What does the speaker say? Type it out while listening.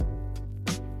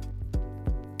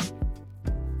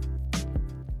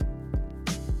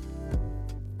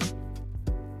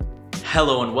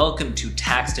Hello and welcome to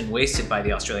Taxed and Wasted by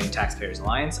the Australian Taxpayers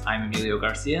Alliance. I'm Emilio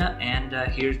Garcia, and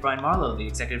here's Brian Marlowe, the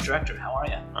Executive Director. How are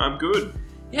you? I'm good.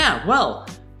 Yeah, well,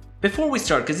 before we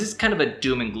start, because this is kind of a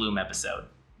doom and gloom episode,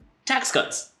 tax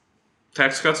cuts.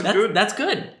 Tax cuts are good. That's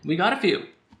good. We got a few.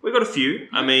 We got a few.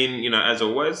 I mean, as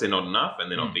always, they're not enough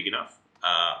and they're not big enough.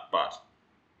 But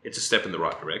it's a step in the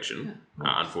right direction.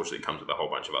 Yeah. Unfortunately, it comes with a whole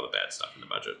bunch of other bad stuff in the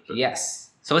budget. But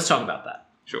Yes. So let's talk about that.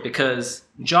 Sure. Because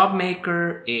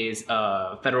JobMaker is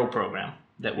a federal program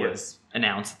that was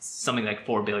announced. It's something like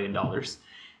 $4 billion.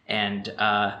 And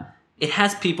it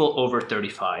has people over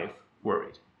 35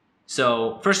 worried.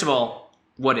 So first of all,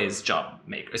 what is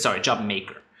JobMaker?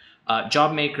 JobMaker.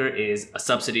 JobMaker is a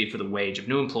subsidy for the wage of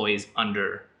new employees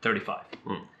under 35.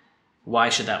 Why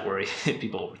should that worry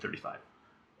people over 35?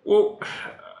 Well,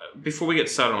 before we get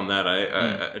started on that,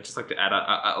 I'd just like to add,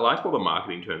 I like all the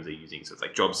marketing terms they're using. So it's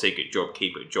like job seeker, job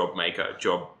keeper, job maker,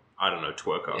 twerker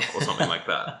or something like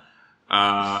that.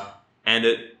 And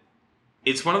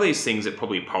it's one of these things that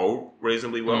probably polled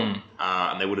reasonably well.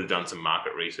 And they would have done some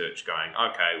market research going,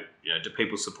 okay, do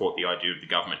people support the idea of the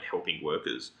government helping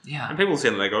workers? Yeah. And people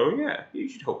said, they go, oh, yeah, you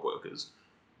should help workers.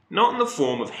 Not in the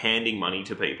form of handing money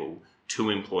to people to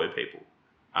employ people.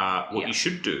 What you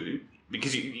should do,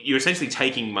 because you're essentially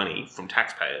taking money from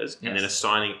taxpayers and then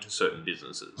assigning it to certain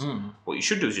businesses. What you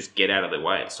should do is just get out of their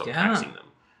way and stop taxing them.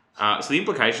 So the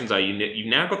implications are you've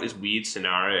now got this weird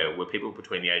scenario where people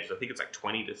between the ages, I think it's like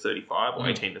 20 to 35 or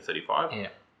 18 to 35,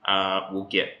 will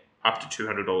get up to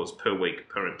 $200 per week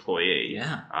per employee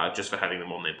just for having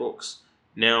them on their books.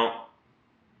 Now,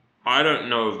 I don't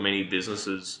know of many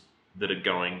businesses that are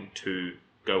going to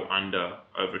go under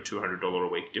over $200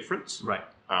 a week difference. Right.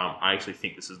 I actually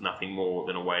think this is nothing more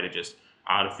than a way to just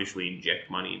artificially inject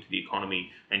money into the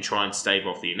economy and try and stave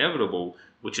off the inevitable,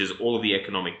 which is all of the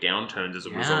economic downturns as a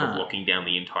result of locking down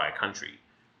the entire country.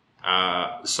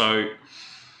 So,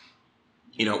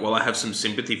 while I have some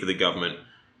sympathy for the government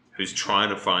who's trying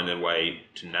to find a way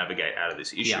to navigate out of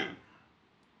this issue,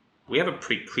 we have a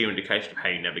pretty clear indication of how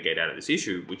you navigate out of this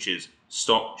issue, which is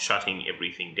stop shutting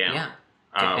everything down. Yeah.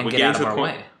 And get out of our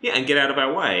way. Yeah, and get out of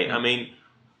our way. Yeah. I mean,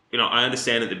 I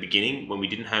understand at the beginning when we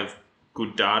didn't have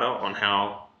good data on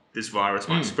how this virus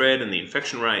might spread and the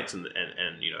infection rates and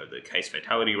the case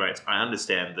fatality rates. I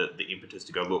understand that the impetus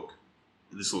to go, look,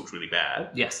 this looks really bad.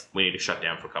 Yes. We need to shut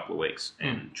down for a couple of weeks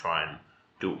and try and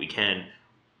do what we can.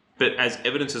 But as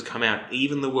evidence has come out,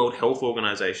 even the World Health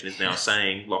Organization is now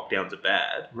saying lockdowns are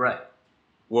bad. Right.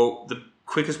 Well, the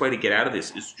quickest way to get out of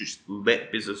this is just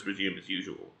let business resume as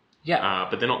usual. Yeah.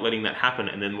 But they're not letting that happen.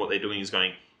 And then what they're doing is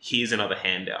going, here's another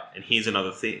handout and here's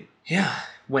another thing. Yeah.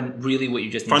 When really what you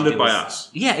just need funded to do by is,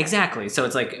 us. Yeah, exactly. So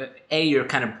it's like, you're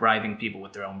kind of bribing people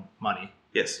with their own money.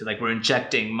 Yes. So like we're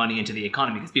injecting money into the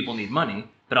economy because people need money,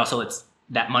 but also it's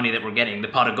that money that we're getting, the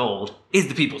pot of gold, is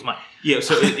the people's money. Yeah,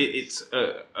 so it's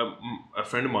a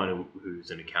friend of mine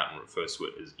who's an accountant refers to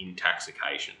it as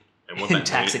intaxication. And what that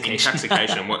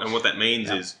intaxication. And what that means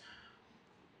is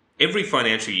every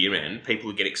financial year end,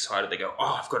 people get excited. They go,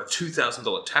 oh, I've got a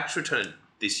 $2,000 tax return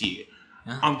this year.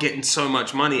 Yeah. I'm getting so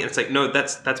much money. And it's like, no,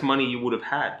 that's money you would have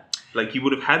had. Like you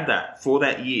would have had that for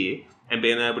that year and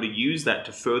been able to use that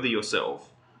to further yourself.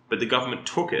 But the government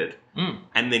took it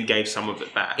and then gave some of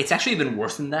it back. It's actually even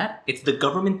worse than that. It's the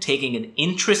government taking an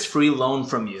interest-free loan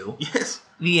from you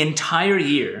the entire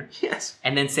year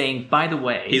and then saying, by the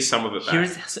way... Here's some of it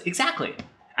back. Exactly.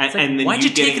 And then why'd you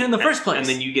take it in the first place? And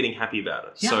then you getting happy about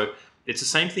it. Yeah. So it's the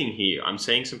same thing here. I'm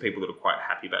seeing some people that are quite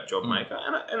happy about JobMaker,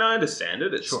 and I understand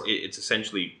it. It's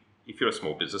essentially, if you're a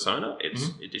small business owner, it's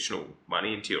additional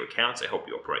money into your accounts to help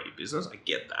you operate your business. I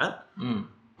get that.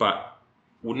 But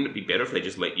wouldn't it be better if they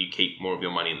just let you keep more of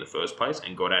your money in the first place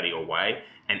and got out of your way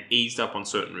and eased up on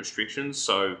certain restrictions?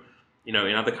 So, in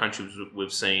other countries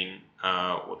we've seen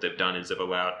what they've done is they've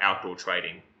allowed outdoor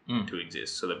trading to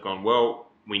exist. So they've gone, well,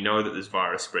 we know that this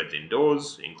virus spreads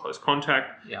indoors in close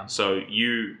contact. Yeah. So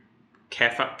you,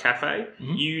 cafe,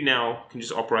 you now can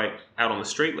just operate out on the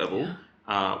street level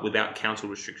without council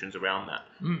restrictions around that.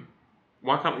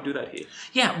 Why can't we do that here?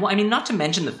 Yeah, well, I mean, not to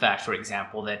mention the fact, for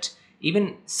example, that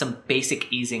even some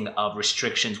basic easing of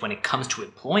restrictions when it comes to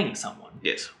employing someone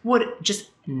would just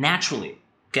naturally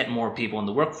get more people in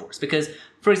the workforce. Because,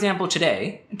 for example,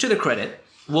 today, to their credit,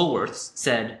 Woolworths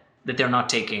said that they're not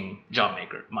taking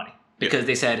JobMaker money because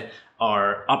they said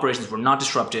our operations were not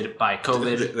disrupted by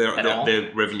COVID at all.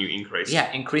 Their revenue increased.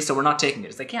 Yeah, increased, so we're not taking it.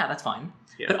 It's like, yeah, that's fine.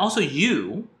 Yeah. But also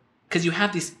you, because you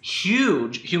have this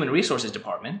huge human resources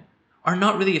department, are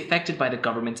not really affected by the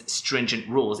government's stringent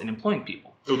rules in employing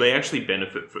people. Well, they actually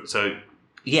benefit from... So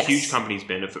huge companies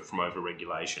benefit from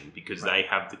over-regulation because they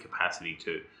have the capacity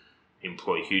to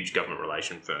employ huge government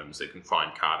relation firms that can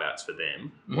find carve-outs for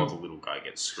them while the little guy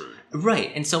gets screwed.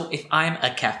 Right. And so if I'm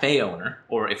a cafe owner,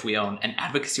 or if we own an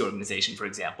advocacy organization, for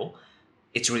example,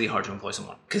 it's really hard to employ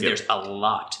someone because there's a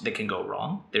lot that can go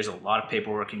wrong. There's a lot of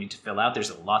paperwork you need to fill out. There's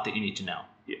a lot that you need to know.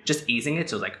 Yeah. Just easing it.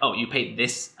 So it's like, oh, you pay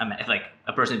this amount. If like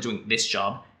a person is doing this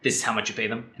job, this is how much you pay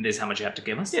them, and this is how much you have to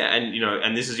give us. Yeah, and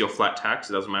and this is your flat tax.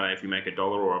 It doesn't matter if you make $1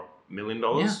 or $1 million.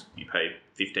 Yeah. You pay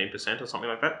 15% or something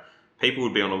like that. People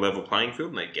would be on a level playing field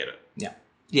and they'd get it.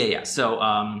 Yeah. So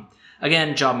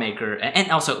again, job maker,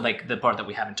 and also like the part that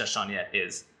we haven't touched on yet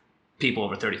is people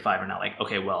over 35 are not like,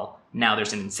 okay, well, now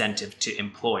there's an incentive to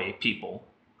employ people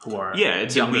who are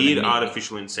it's a weird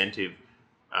artificial incentive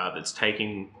that's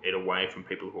taking it away from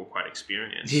people who are quite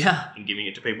experienced and giving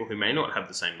it to people who may not have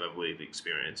the same level of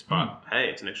experience, but hey,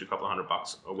 it's an extra couple of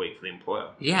 $100 a week for the employer.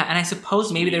 Yeah, and I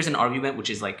suppose maybe there's an argument which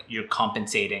is like you're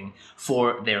compensating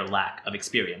for their lack of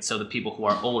experience. So the people who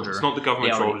are older... It's not the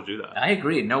government's role to do that. I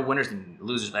agree. No winners and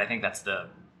losers, but I think that's the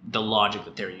logic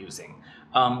that they're using.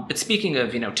 But speaking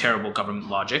of, terrible government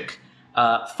logic,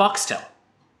 Foxtel,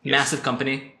 massive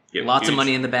company, lots of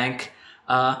money in the bank,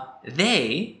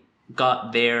 they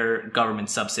got their government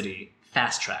subsidy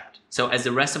fast-tracked. So as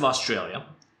the rest of Australia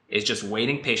is just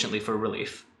waiting patiently for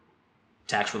relief,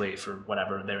 tax relief or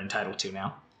whatever they're entitled to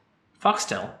now,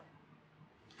 Foxtel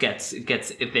gets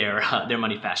their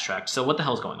money fast-tracked. So what the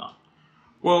hell's going on?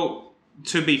 Well,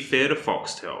 to be fair to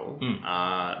Foxtel,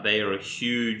 they are a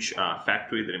huge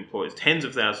factory that employs tens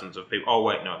of thousands of people. Oh,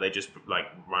 wait, no, they just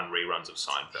run reruns of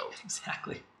Seinfeld.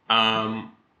 Exactly.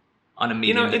 On a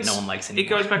medium that no one likes anymore. It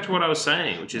goes back to what I was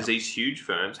saying, which is these huge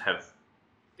firms have,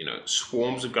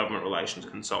 swarms of government relations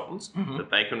consultants that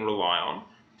they can rely on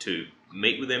to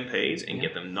meet with MPs and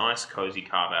get them nice, cozy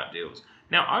carve-out deals.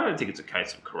 Now, I don't think it's a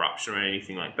case of corruption or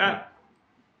anything like that.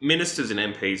 Ministers and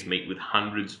MPs meet with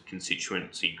hundreds of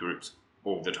constituency groups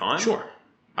all the time. Sure.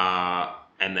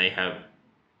 And they have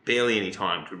barely any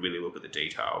time to really look at the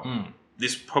detail.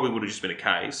 This probably would have just been a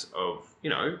case of,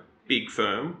 big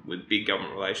firm with big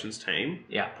government relations team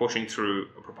pushing through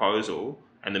a proposal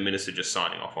and the minister just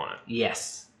signing off on it.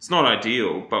 Yes. It's not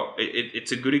ideal, but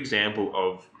it's a good example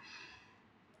of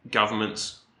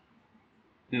governments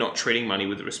not treating money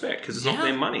with respect because it's not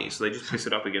their money, so they just piss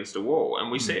it up against a wall.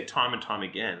 And we see it time and time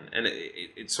again. And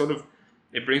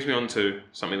it brings me on to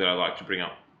something that I like to bring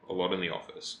up a lot in the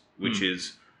office, which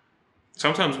is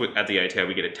sometimes at the ATO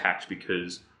we get attacked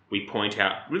because we point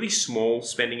out really small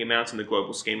spending amounts in the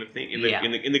global scheme of things.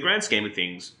 In the grand scheme of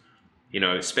things,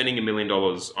 spending $1 million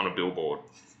on a billboard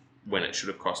when it should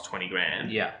have cost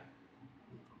 $20,000. Yeah.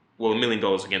 Well, $1 million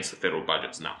against the federal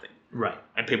budget's nothing. Right.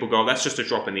 And people go, that's just a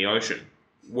drop in the ocean.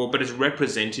 Well, but it's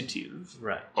representative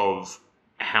of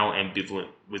how ambivalent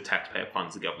with taxpayer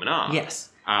funds the government are. Yes.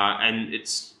 And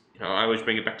it's, I always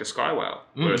bring it back to Skywhale,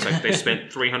 where it's like they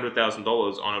spent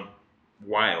 $300,000 on a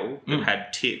whale that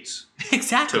had tits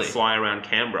to fly around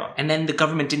Canberra, and then the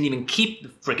government didn't even keep the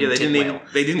freaking tit whale.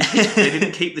 They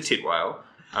didn't keep the tit whale.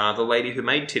 The lady who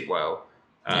made tit whale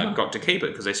got to keep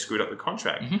it because they screwed up the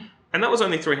contract, and that was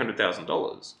only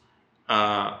 $300,000.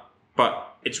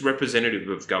 But it's representative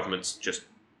of governments just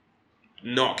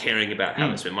not caring about how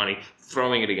they spend money,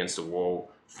 throwing it against a wall,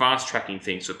 fast-tracking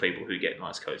things for people who get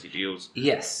nice, cozy deals.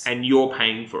 Yes. And you're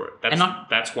paying for it.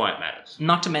 That's why it matters.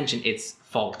 Not to mention it's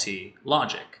faulty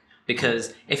logic.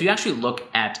 Because if you actually look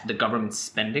at the government's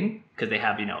spending, because they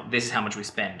have, this is how much we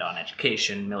spend on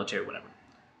education, military, whatever.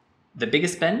 The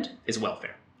biggest spend is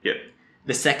welfare. Yeah.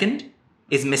 The second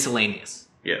is miscellaneous.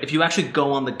 Yeah. If you actually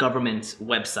go on the government's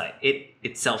website, it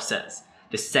itself says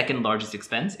the second largest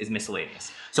expense is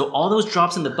miscellaneous. So all those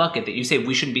drops in the bucket that you say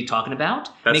we shouldn't be talking about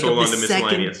make up the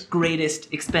second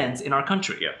greatest expense in our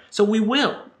country. Yeah. So we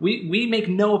will. We make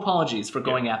no apologies for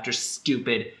going after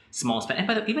stupid small spend. And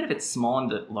by the way, even if it's small in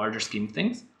the larger scheme of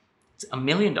things, it's $1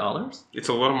 million. It's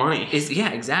a lot of money.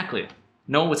 Yeah, exactly.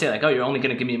 No one would say like, oh, you're only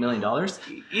going to give me $1 million.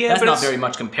 Yeah, that's not very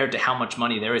much compared to how much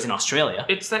money there is in Australia.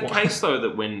 It's that case though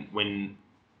that when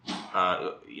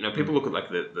people look at like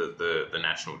the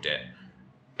national debt.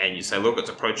 And you say, look, it's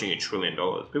approaching $1 trillion.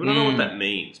 People don't know what that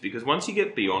means because once you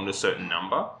get beyond a certain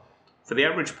number, for the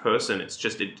average person, it's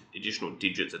just additional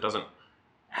digits. It doesn't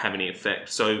have any effect.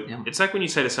 So it's like when you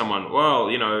say to someone, well,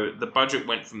 the budget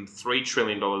went from $3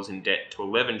 trillion in debt to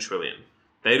 $11 trillion.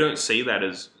 They don't see that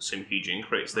as some huge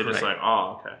increase. They're just like,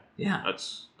 oh, okay. Yeah.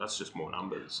 That's just more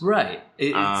numbers. Right.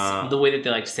 It's the way that they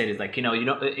like to say it is like,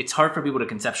 it's hard for people to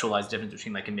conceptualize the difference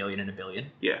between like 1 million and 1 billion.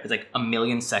 Yeah. It's like 1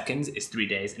 million seconds is 3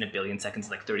 days and 1 billion seconds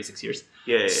is like 36 years.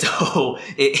 Yeah. So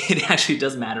it actually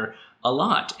does matter a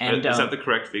lot. And is that the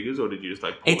correct figures, or did you just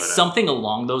like pull it's that something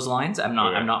along those lines. I'm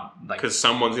not like, because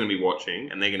someone's going to be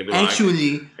watching and they're going to be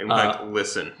actually like,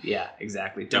 listen, yeah,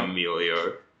 exactly.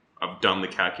 Emilio, I've done the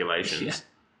calculations.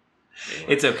 Yeah.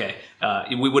 Anyway. It's okay.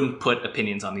 We wouldn't put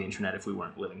opinions on the internet if we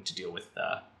weren't willing to deal with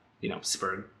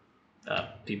Spurg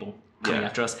people coming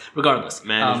after us. Regardless,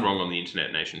 man is wrong on the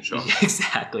internet. Nation shop.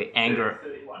 Exactly. Anger.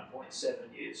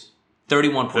 31.7 years.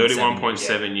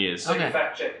 31.7 years. So you're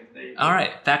fact-checking the... All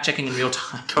right, fact-checking in real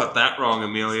time. Got that wrong,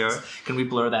 Emilio. Can we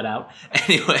blur that out?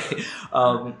 Anyway,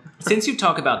 since you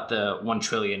talk about the $1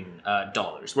 trillion,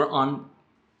 we're on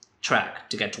track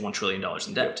to get to $1 trillion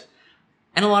in debt.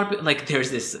 And a lot of people, like,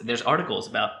 there's articles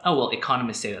about, oh, well,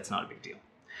 economists say that's not a big deal.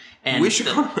 And Which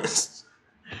economists?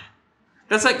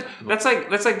 That's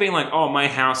like being like, oh, my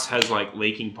house has like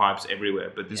leaking pipes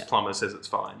everywhere, but this plumber says it's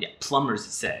fine. Yeah, plumbers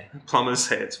say. Plumbers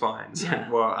say it's fine. It's Yeah.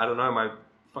 like, well, I don't know, my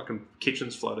fucking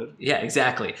kitchen's flooded. Yeah,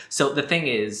 exactly. So the thing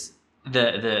is,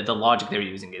 the logic they're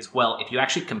using is, well, if you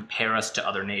actually compare us to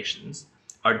other nations,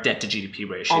 our debt to GDP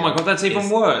ratio. Oh my god, that's even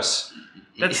worse.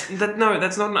 That's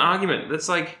not an argument. That's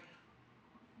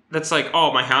like,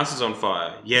 oh, my house is on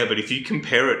fire. Yeah, but if you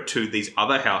compare it to these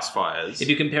other house fires... If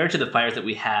you compare it to the fires that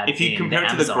we had If you compare it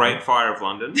to the Great Fire of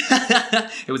London...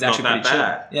 it was actually not pretty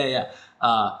that chill. bad.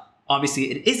 Yeah.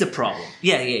 Obviously, it is a problem.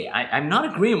 Yeah. I'm not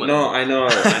agreeing with it. No, I know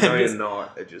you're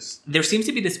not. It just... There seems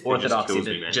to be this orthodoxy kills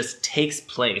me, that man. just takes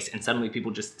place, and suddenly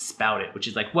people just spout it, which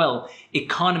is like, well,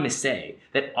 economists say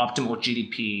that optimal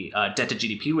GDP, debt to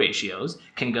GDP ratios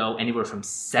can go anywhere from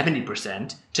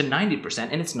 70% to 90%,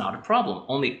 and it's not a problem.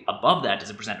 Only above that does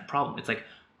it present a problem. It's like,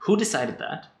 who decided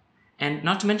that? And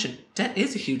not to mention, debt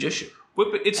is a huge issue.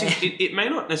 Well, but it may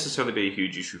not necessarily be a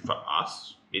huge issue for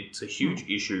us. It's a huge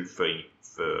issue for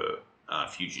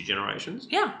future generations.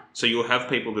 Yeah. So you'll have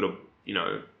people that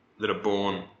are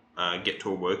born, get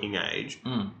to a working age,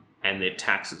 and their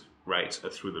tax rates are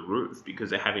through the roof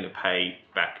because they're having to pay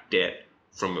back debt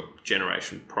from a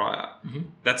generation prior. Mm-hmm.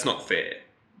 That's not fair.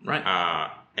 Right.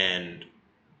 And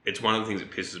it's one of the things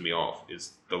that pisses me off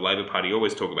is the Labor Party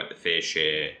always talk about the fair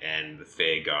share and the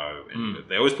fair go, and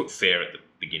they always put fair at the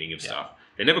beginning of stuff.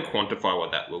 They never quantify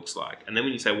what that looks like. And then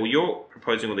when you say, well, you're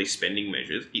proposing all these spending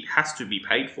measures, it has to be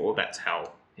paid for. That's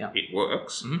how it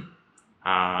works. Mm-hmm.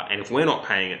 And if we're not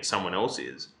paying it, someone else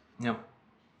is. Yeah.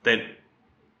 They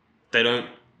don't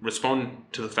respond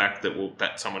to the fact that, well,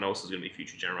 that someone else is going to be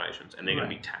future generations and they're going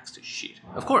to be taxed as shit.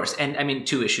 Of course. And I mean,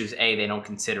 two issues. A, they don't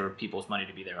consider people's money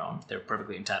to be their own. They're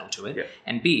perfectly entitled to it. Yeah.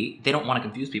 And B, they don't want to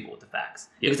confuse people with the facts.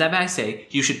 Yeah. Because if I say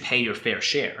you should pay your fair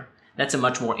share, that's a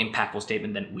much more impactful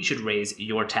statement than we should raise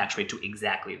your tax rate to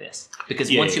exactly this.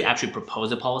 Because once you actually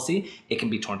propose a policy, it can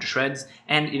be torn to shreds.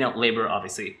 And, Labor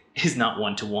obviously is not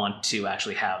one to want to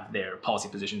actually have their policy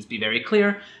positions be very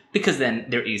clear, because then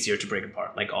they're easier to break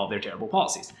apart, like all their terrible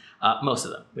policies. Most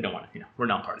of them. We don't want to, we're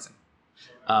nonpartisan.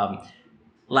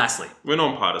 Lastly. We're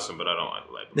nonpartisan, but I don't like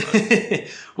the Labor Party.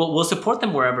 Well, we'll support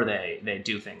them wherever they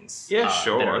do things. Yeah,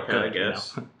 sure. that are Okay, good, I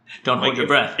guess. Don't hold your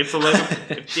breath. If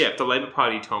the Labor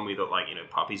Party told me that,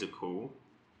 puppies are cool,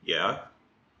 yeah,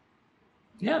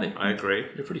 I agree.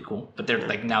 They're pretty cool, but they're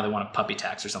like now they want a puppy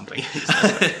tax or something.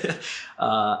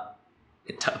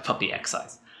 Puppy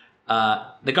excise.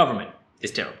 The government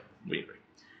is terrible. We agree.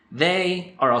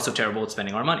 They are also terrible at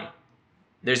spending our money.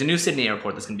 There's a new Sydney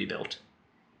airport that's going to be built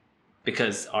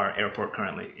because our airport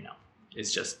currently,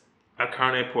 is just. Our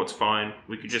current airport's fine.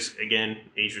 We could just, again,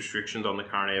 ease restrictions on the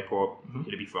current airport. Mm-hmm.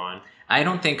 It'd be fine. I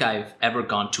don't think I've ever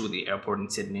gone to the airport in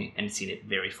Sydney and seen it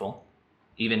very full,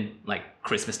 even like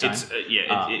Christmas time.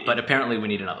 But apparently we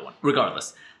need another one.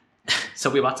 Regardless.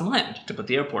 So we bought some land to put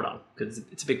the airport on because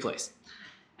it's a big place.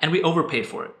 And we overpaid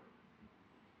for it.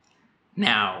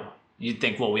 Now, you'd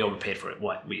think, well, we overpaid for it.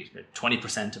 What? We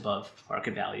 20% above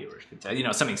market value or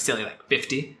something silly like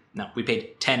 50. No, we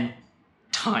paid 10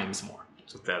 times more.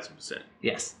 1,000%.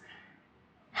 Yes.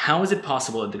 How is it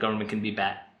possible that the government can be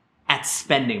bad at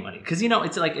spending money? Because,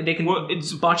 it's like they can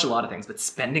botch a lot of things, but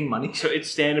spending money? So it's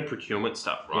standard procurement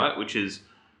stuff, right? Yeah. Which is,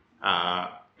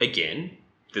 again,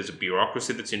 there's a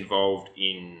bureaucracy that's involved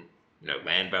in,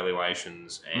 land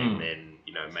valuations and then,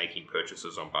 making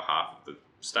purchases on behalf of the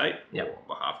state or on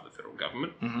behalf of the federal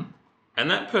government. Mm-hmm. And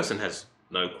that person has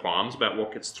no qualms about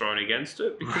what gets thrown against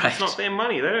it because it's not their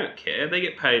money. They don't care. They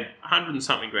get paid $100 and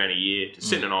something grand a year to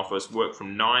sit in an office, work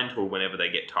from 9 till whenever they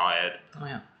get tired. Oh,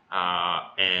 yeah.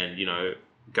 And,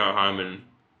 go home and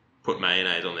put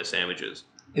mayonnaise on their sandwiches.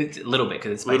 It's a little bit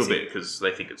because it's spicy. A little bit because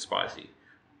they think it's spicy.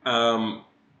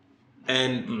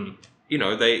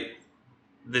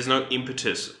 There's no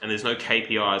impetus and there's no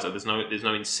KPIs or there's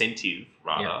no incentive,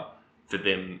 rather, for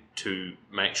them to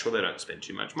make sure they don't spend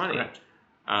too much money. Correct.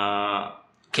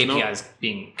 KPIs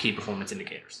being key performance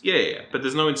indicators. Yeah. But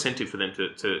there's no incentive for them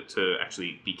to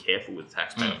actually be careful with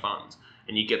taxpayer funds.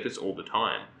 And you get this all the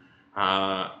time.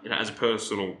 As a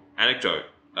personal anecdote,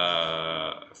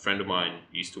 a friend of mine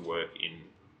used to work in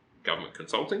government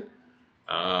consulting.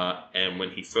 And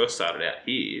when he first started out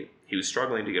here, he was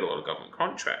struggling to get a lot of government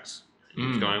contracts. He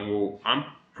was going, well, I'm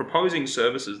proposing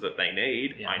services that they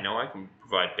need. Yeah. I know I can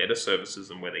provide better services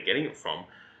than where they're getting it from.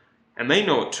 And they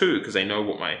know it too, because they know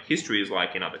what my history is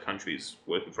like in other countries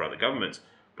working for other governments,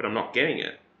 but I'm not getting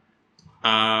it.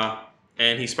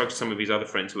 And he spoke to some of his other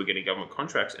friends who were getting government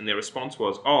contracts, and their response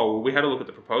was, oh, well, we had a look at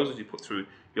the proposals you put through.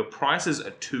 Your prices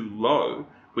are too low,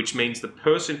 which means the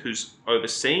person who's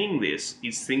overseeing this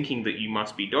is thinking that you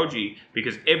must be dodgy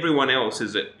because everyone else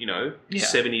is at,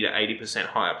 70 to 80%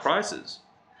 higher prices.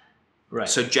 Right.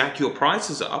 So jack your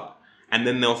prices up, and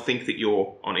then they'll think that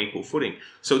you're on equal footing.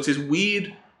 So it's this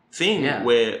weird thing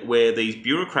where these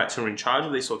bureaucrats who are in charge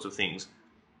of these sorts of things,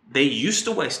 they're used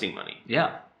to wasting money.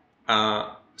 Yeah.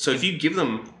 So if you give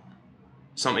them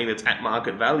something that's at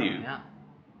market value,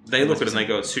 they look at it and they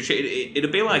go, it's too cheap.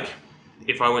 It'd be like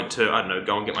if I went to,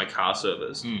 go and get my car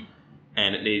serviced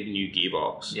and it needed a new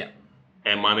gearbox. Yeah.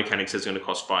 And my mechanic says it's going to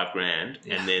cost $5,000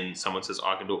 and then someone says,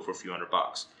 I can do it for a few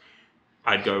 $100.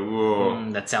 I'd go,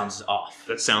 whoa. That sounds off.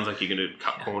 That sounds like you're going to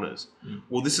cut corners.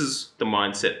 Well, this is the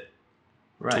mindset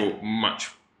to a much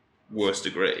worse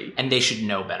degree. And they should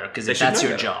know better, because if that's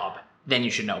your job, then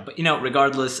you should know. But,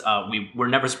 regardless, we're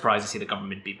never surprised to see the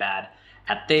government be bad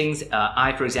at things.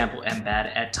 I, for example, am bad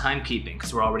at timekeeping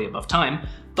because we're already above time.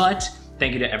 But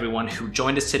thank you to everyone who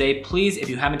joined us today. Please, if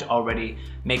you haven't already,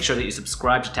 make sure that you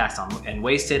subscribe to Taxed and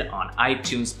Wasted on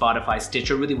iTunes, Spotify,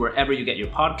 Stitcher, really wherever you get your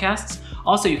podcasts.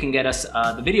 Also, you can get us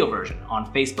the video version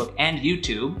on Facebook and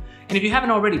YouTube. And if you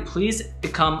haven't already, please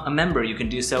become a member. You can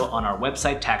do so on our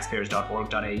website,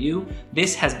 taxpayers.org.au.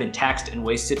 This has been Taxed and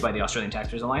Wasted by the Australian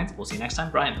Taxpayers Alliance. We'll see you next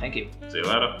time. Brian, thank you. See you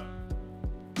later.